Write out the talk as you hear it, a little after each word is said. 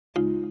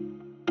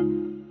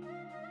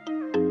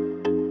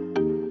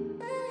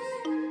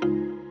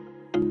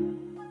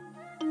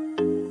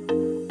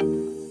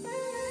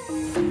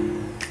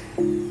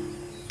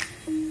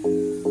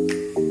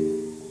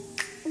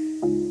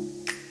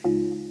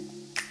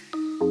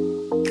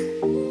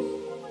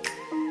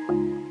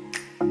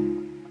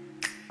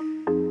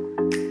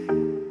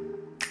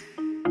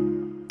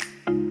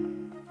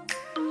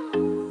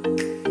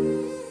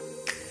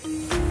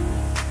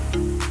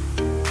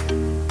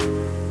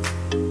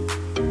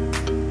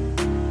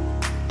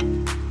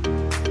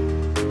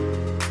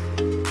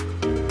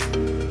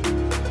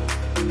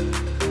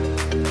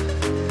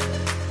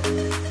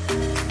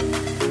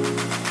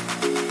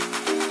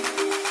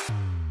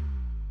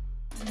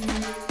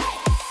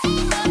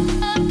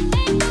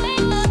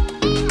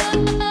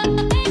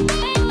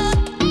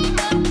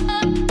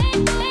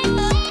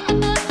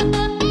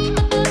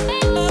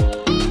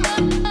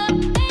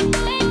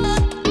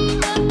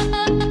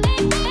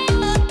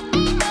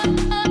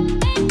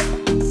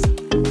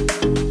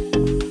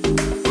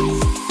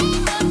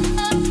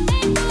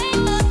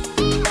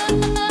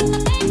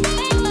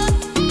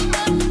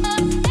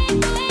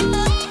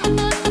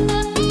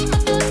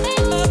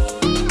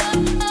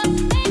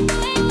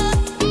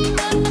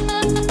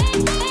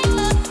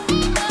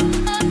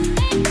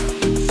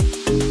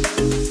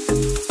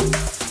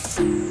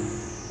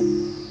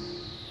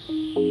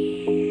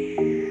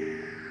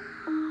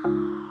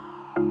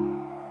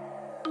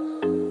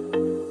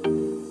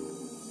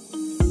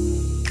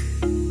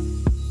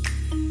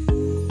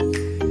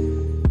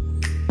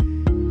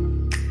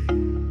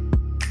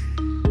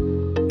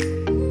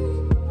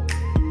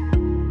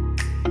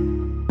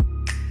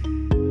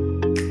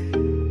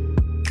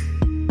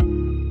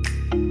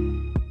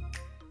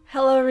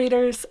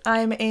readers,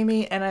 I'm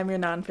Amy and I'm your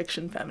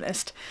nonfiction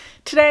feminist.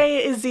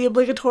 Today is the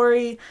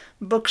obligatory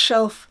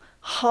bookshelf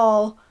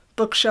haul,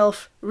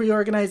 bookshelf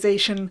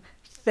reorganization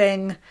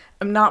thing.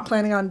 I'm not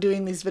planning on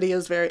doing these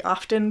videos very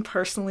often.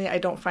 Personally, I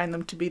don't find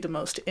them to be the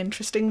most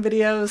interesting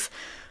videos,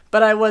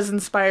 but I was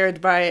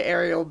inspired by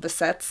Ariel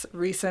Bissette's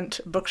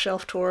recent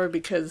bookshelf tour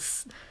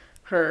because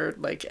her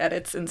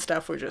edits and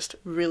stuff were just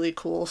really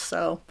cool,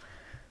 so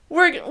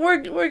we're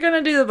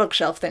gonna do the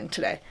bookshelf thing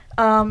today.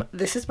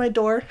 This is my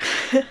door.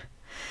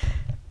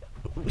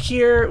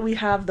 Here we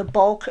have the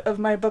bulk of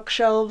my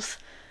bookshelves.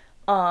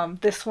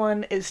 This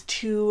one is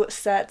 2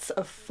 sets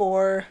of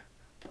 4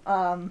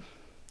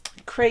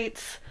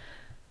 crates,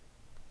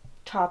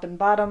 top and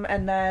bottom,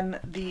 and then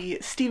the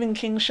Stephen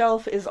King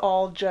shelf is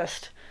all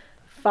just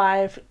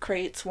 5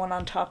 crates, one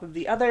on top of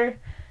the other.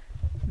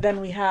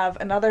 Then we have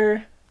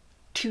another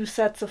 2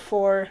 sets of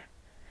 4.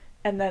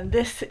 And then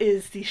this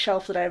is the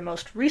shelf that I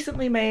most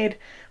recently made,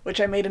 which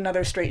I made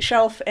another straight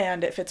shelf,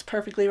 and it fits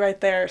perfectly right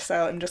there,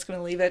 so I'm just going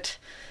to leave it.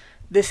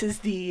 This is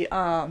the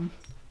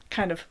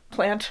kind of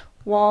plant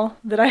wall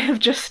that I have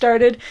just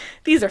started.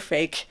 These are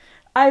fake.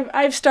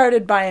 I've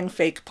started buying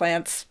fake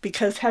plants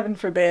because, heaven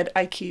forbid,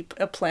 I keep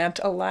a plant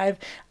alive.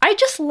 I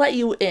just let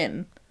you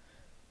in.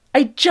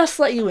 I just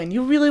let you in.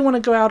 You really want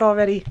to go out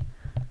already?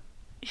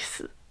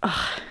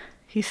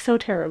 He's so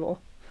terrible.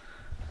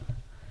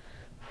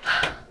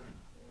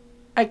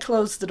 I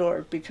closed the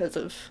door because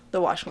of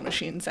the washing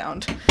machine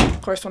sound.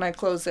 Of course, when I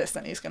close this,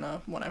 then he's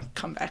gonna want to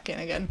come back in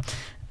again.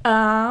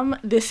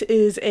 This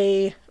is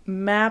a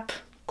map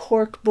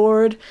cork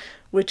board,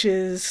 which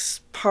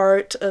is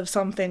part of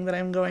something that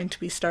I'm going to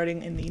be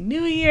starting in the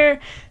new year.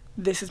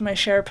 This is my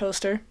Cher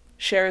poster.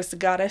 Cher is the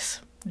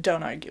goddess.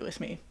 Don't argue with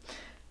me.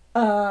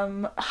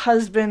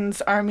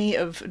 Husband's Army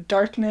of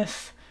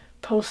Darkness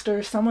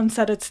poster. Someone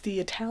said it's the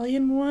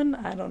Italian one.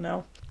 I don't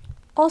know.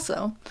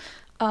 Also,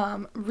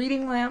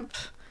 reading lamp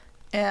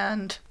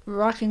and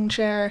rocking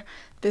chair.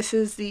 This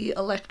is the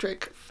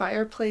electric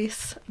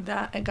fireplace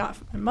that I got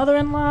from my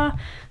mother-in-law.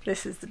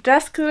 This is the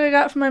desk that I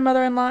got from my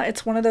mother-in-law.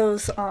 It's one of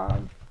those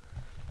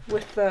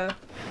with the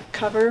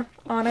cover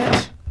on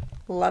it.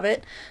 Love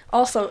it.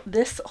 Also,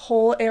 this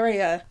whole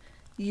area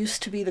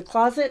used to be the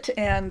closet,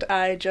 and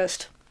I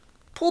just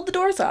pulled the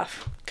doors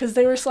off because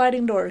they were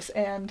sliding doors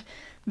and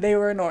they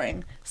were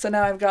annoying. So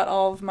now I've got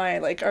all of my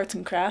arts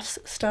and crafts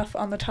stuff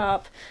on the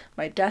top.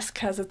 My desk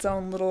has its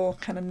own little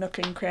kind of nook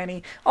and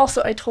cranny.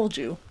 Also, I told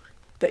you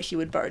that he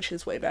would barge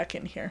his way back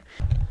in here.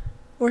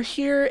 We're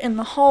here in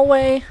the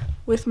hallway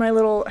with my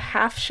little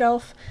half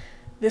shelf.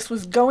 This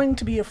was going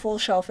to be a full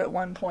shelf at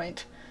one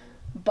point,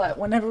 but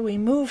whenever we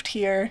moved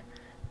here,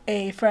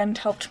 a friend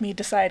helped me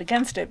decide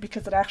against it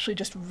because it actually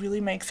just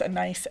really makes a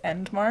nice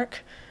end mark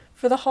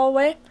for the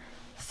hallway.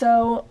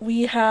 So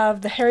we have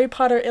the Harry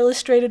Potter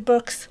illustrated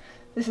books.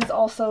 This is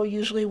also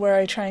usually where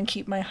I try and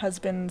keep my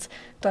husband's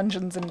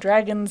Dungeons and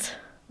Dragons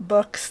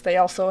books. They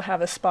also have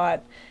a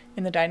spot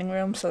in the dining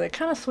room, so they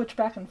kind of switch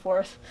back and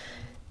forth.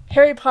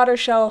 Harry Potter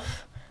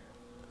shelf,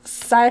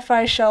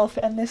 sci-fi shelf,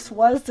 and this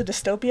was the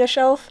dystopia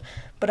shelf,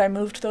 but I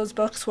moved those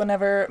books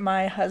whenever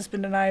my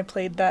husband and I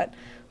played that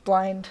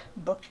blind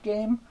book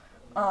game.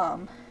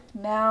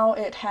 Now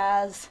it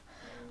has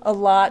a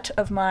lot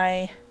of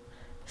my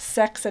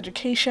sex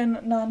education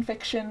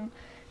nonfiction,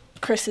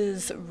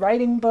 Chris's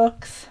writing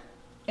books,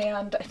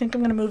 and I think I'm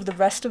going to move the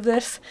rest of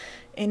this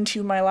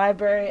into my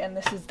library, and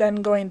this is then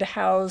going to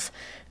house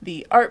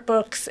the art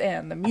books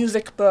and the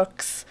music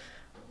books,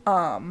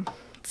 some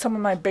of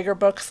my bigger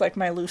books like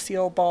my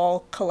Lucille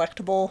Ball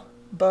collectible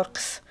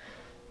books.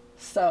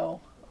 So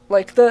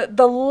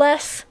the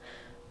less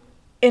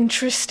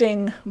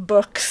interesting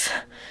books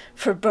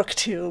for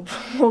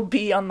BookTube will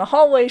be on the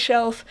hallway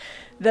shelf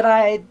that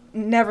I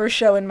never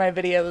show in my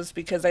videos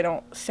because I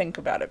don't think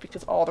about it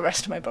because all the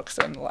rest of my books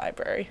are in the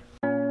library.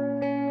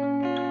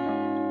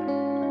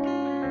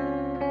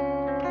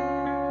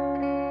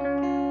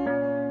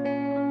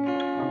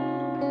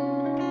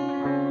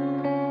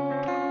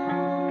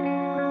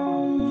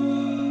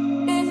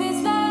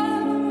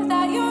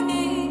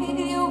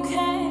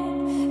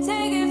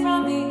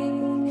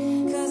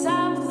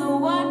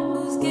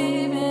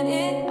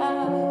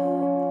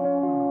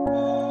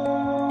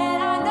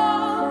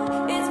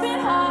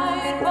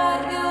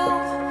 But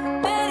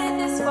you've made it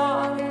this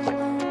far.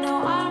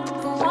 No, I'm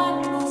the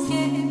one who's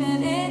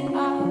giving it.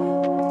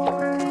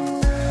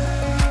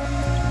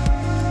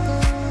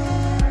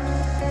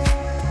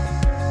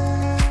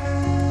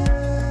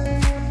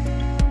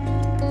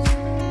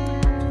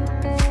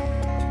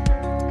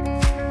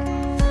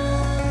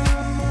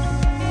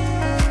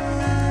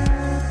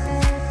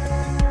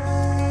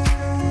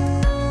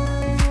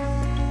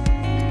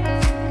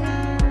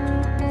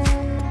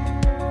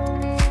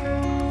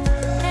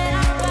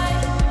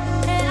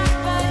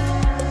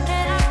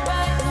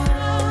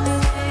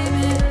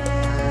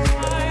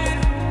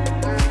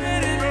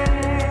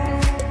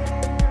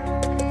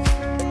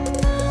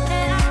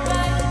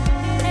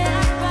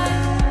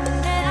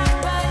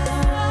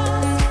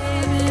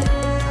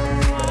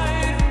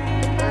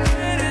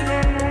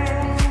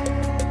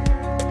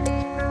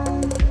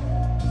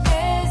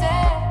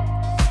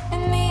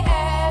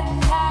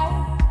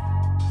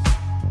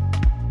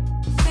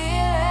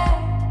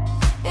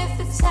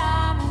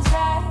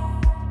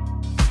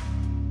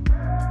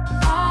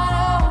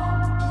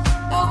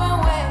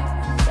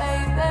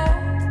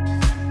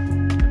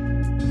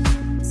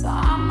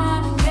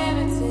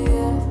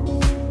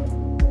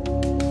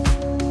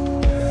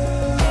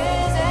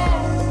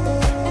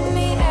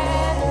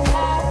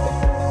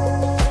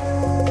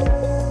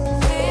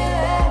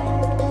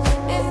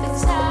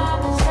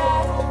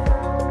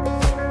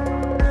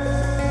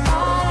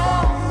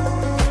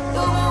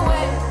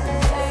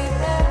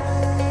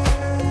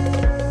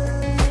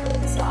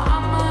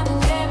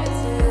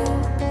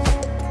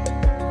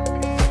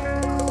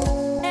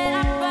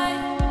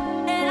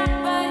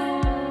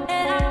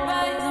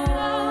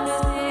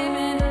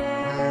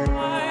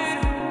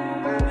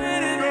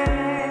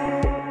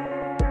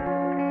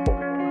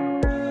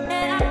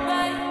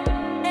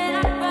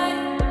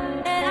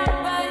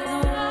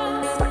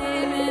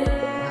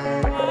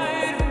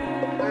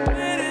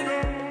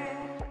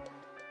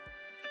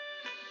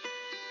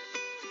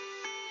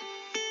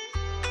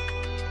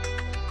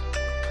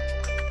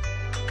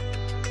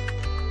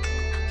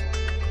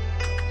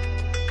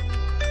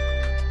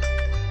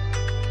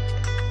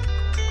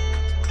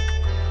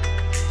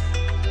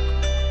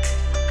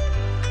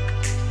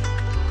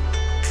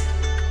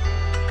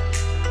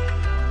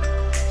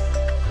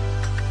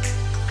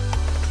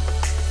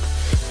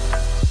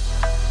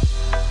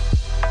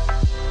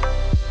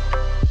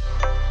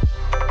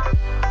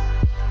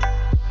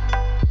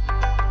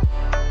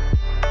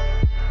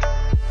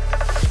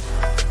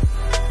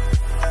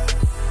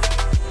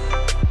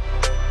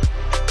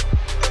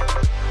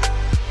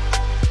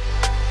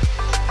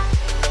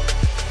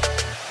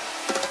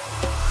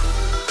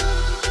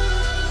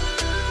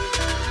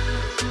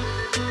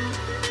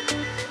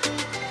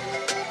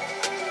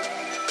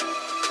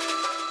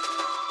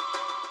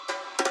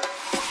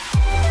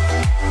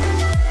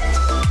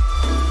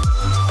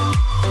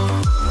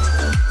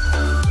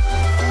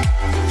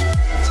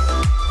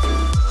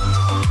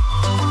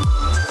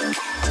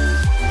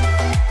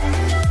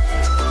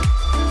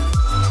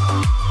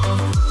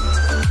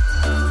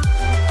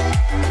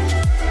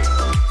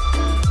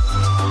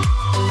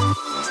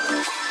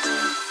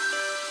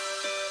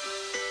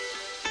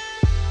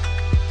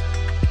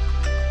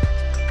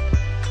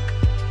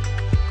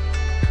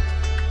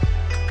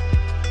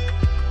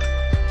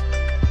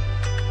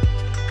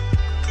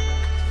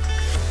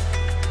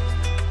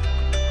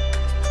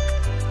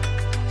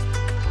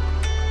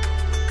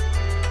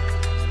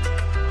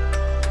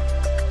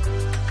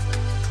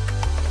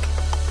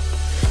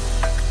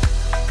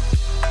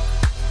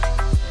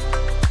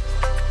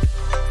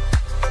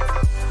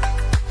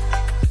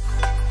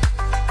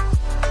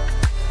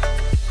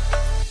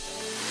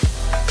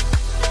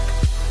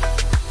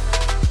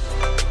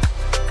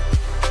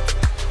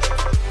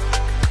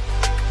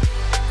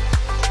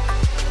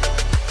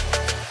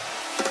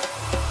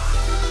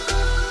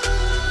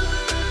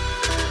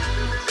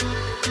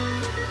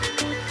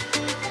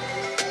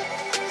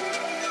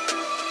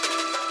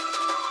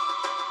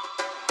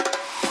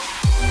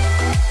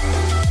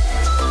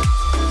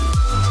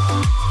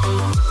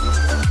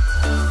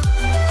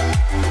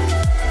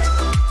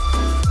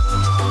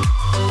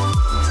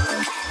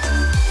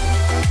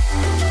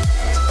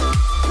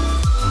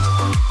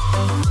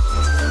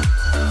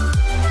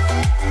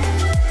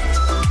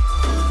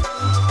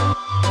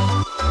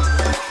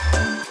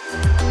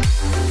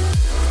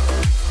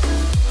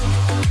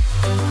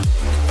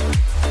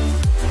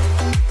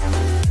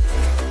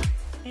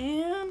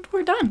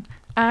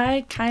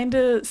 I kind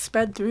of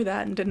sped through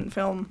that and didn't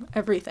film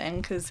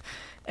everything because,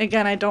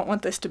 again, I don't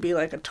want this to be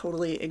like a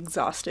totally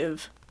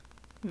exhaustive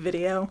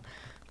video.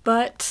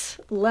 But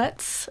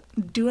let's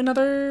do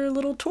another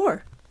little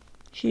tour.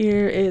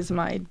 Here is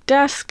my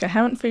desk. I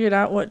haven't figured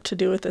out what to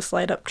do with this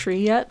light up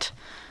tree yet.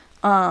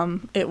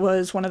 It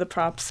was one of the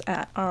props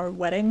at our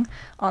wedding.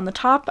 On the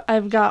top,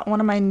 I've got one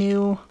of my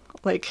new,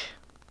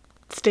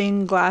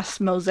 stained glass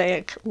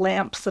mosaic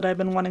lamps that I've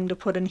been wanting to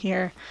put in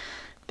here.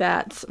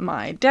 That's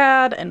my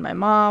dad and my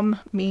mom,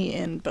 me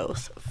in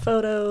both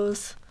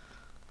photos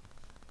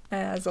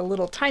as a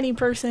little tiny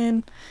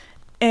person.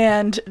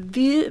 And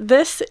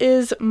this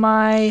is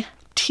my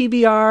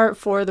TBR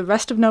for the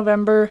rest of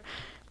November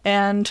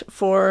and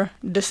for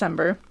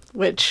December,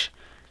 which,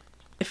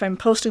 if I'm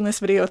posting this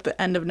video at the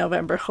end of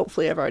November,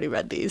 hopefully I've already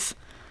read these.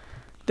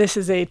 This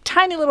is a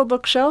tiny little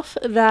bookshelf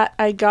that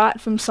I got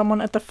from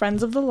someone at the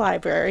Friends of the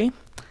Library.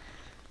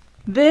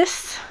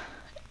 This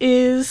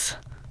is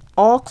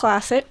all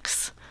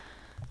classics,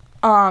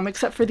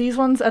 except for these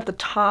ones at the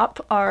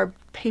top are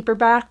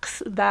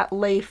paperbacks that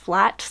lay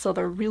flat, so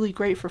they're really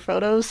great for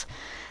photos.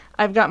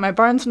 I've got my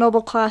Barnes &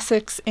 Noble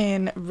classics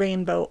in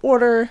rainbow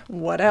order.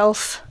 What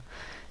else?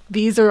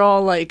 These are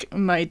all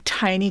my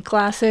tiny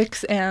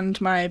classics and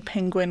my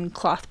penguin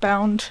cloth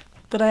bound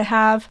that I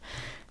have.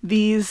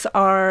 These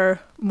are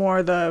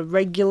more the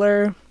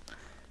regular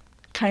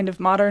kind of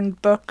modern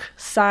book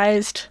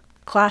sized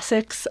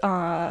classics,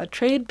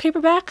 trade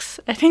paperbacks,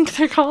 I think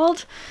they're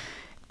called.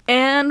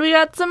 And we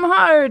got some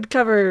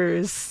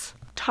hardcovers.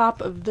 Top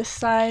of this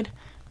side,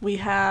 we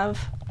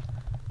have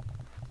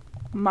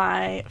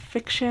my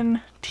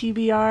fiction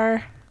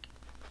TBR.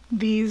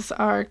 These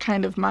are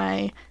kind of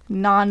my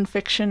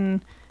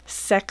nonfiction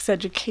sex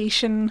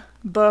education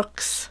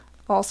books,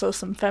 also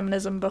some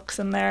feminism books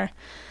in there.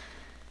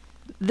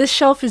 This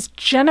shelf is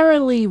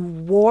generally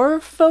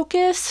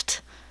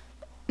war-focused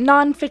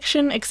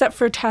nonfiction, except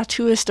for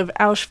Tattooist of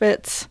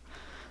Auschwitz,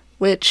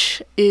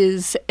 which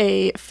is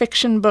a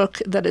fiction book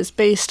that is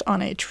based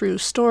on a true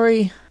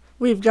story.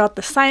 We've got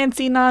the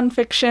sciencey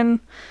nonfiction.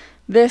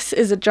 This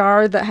is a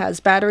jar that has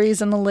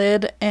batteries in the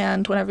lid,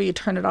 and whenever you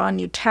turn it on,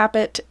 you tap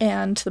it,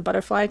 and the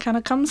butterfly kind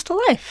of comes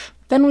to life.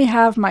 Then we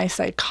have my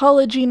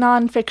psychology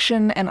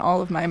nonfiction and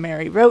all of my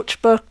Mary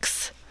Roach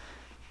books.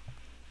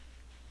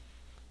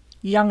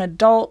 Young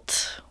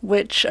adult,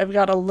 which I've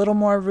got a little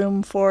more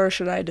room for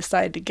should I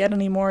decide to get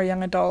any more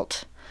young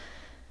adult.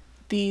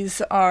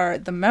 These are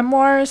the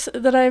memoirs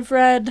that I've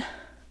read.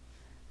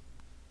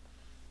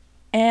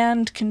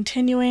 And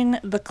continuing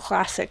the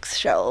classics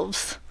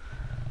shelves.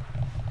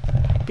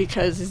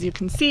 Because as you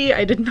can see,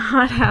 I did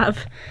not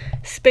have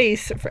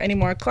space for any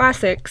more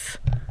classics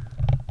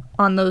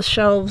on those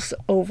shelves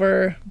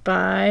over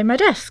by my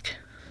desk.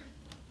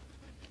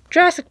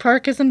 Jurassic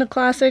Park isn't a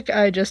classic,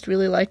 I just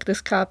really like this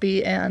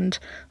copy, and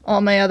all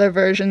my other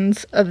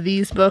versions of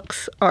these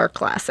books are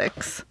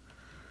classics.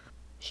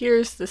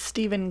 Here's the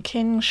Stephen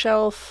King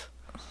shelf.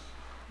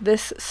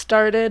 This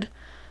started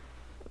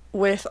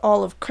with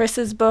all of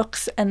Chris's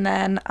books, and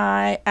then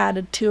I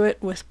added to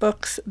it with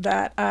books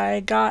that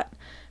I got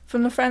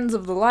from the Friends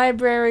of the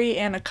Library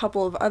and a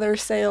couple of other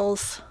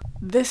sales.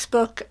 This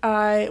book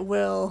I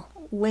will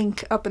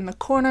link up in the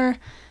corner.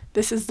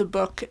 This is the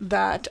book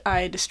that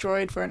I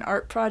destroyed for an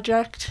art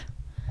project.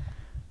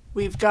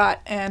 We've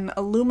got an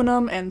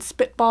aluminum and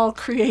spitball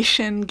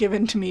creation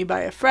given to me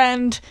by a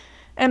friend,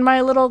 and my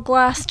little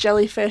glass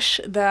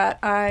jellyfish that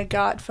I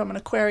got from an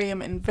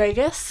aquarium in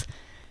Vegas.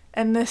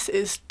 And this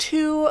is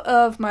 2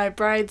 of my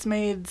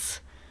bridesmaids'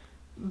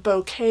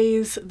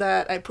 bouquets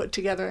that I put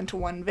together into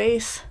one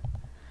vase.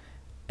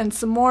 And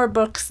some more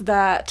books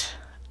that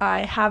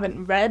I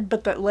haven't read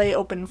but that lay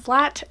open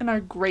flat and are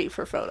great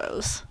for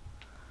photos.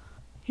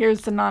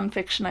 Here's the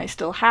nonfiction I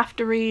still have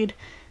to read,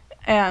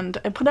 and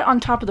I put it on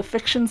top of the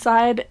fiction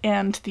side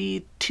and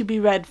the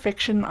to-be-read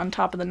fiction on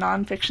top of the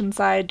nonfiction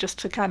side just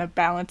to kind of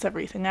balance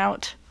everything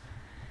out.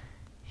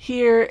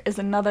 Here is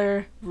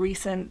another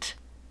recent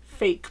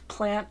fake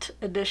plant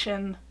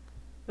edition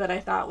that I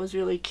thought was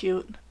really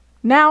cute.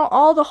 Now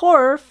all the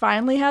horror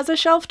finally has a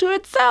shelf to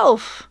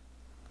itself!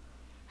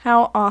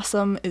 How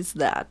awesome is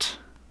that?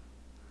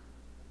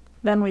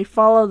 Then we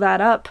follow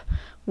that up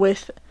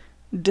with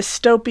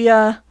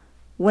dystopia,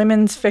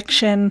 women's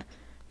fiction,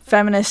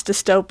 feminist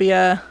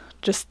dystopia,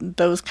 just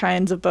those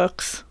kinds of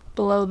books.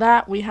 Below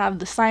that we have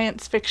the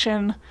science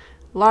fiction,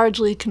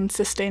 largely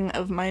consisting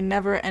of my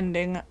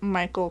never-ending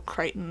Michael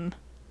Crichton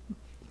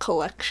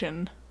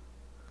collection.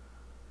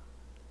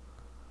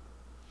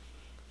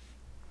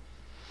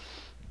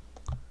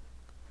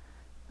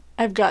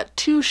 I've got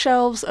 2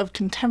 shelves of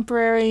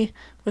contemporary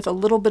with a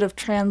little bit of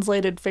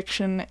translated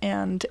fiction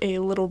and a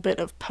little bit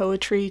of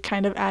poetry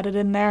kind of added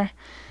in there.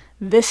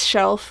 This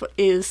shelf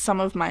is some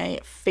of my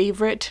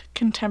favorite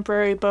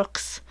contemporary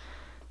books,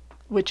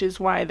 which is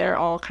why they're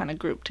all kind of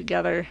grouped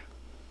together.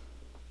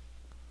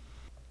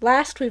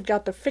 Last, we've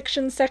got the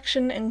fiction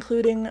section,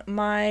 including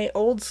my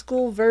old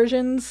school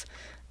versions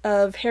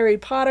of Harry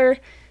Potter.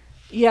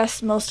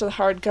 Yes, most of the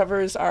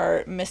hardcovers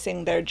are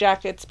missing their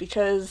jackets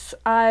because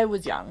I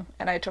was young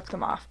and I took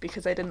them off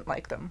because I didn't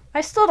like them. I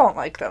still don't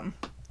like them.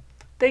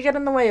 They get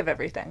in the way of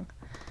everything.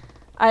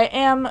 I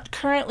am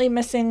currently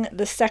missing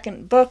the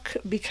second book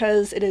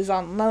because it is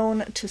on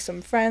loan to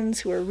some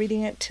friends who are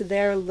reading it to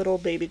their little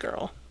baby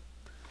girl.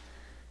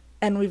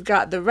 And we've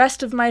got the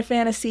rest of my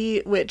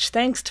fantasy, which,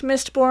 thanks to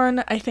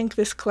Mistborn, I think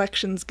this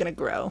collection's gonna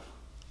grow.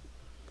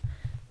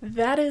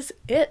 That is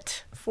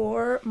it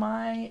for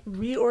my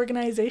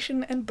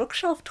reorganization and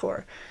bookshelf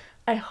tour.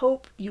 I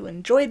hope you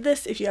enjoyed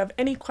this. If you have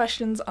any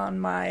questions on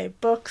my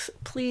books,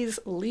 please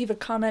leave a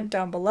comment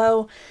down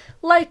below.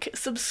 Like,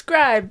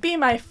 subscribe, be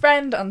my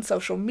friend on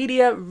social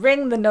media,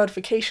 ring the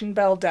notification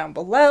bell down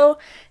below,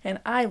 and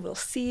I will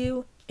see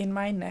you in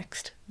my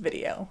next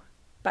video.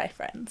 Bye,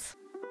 friends.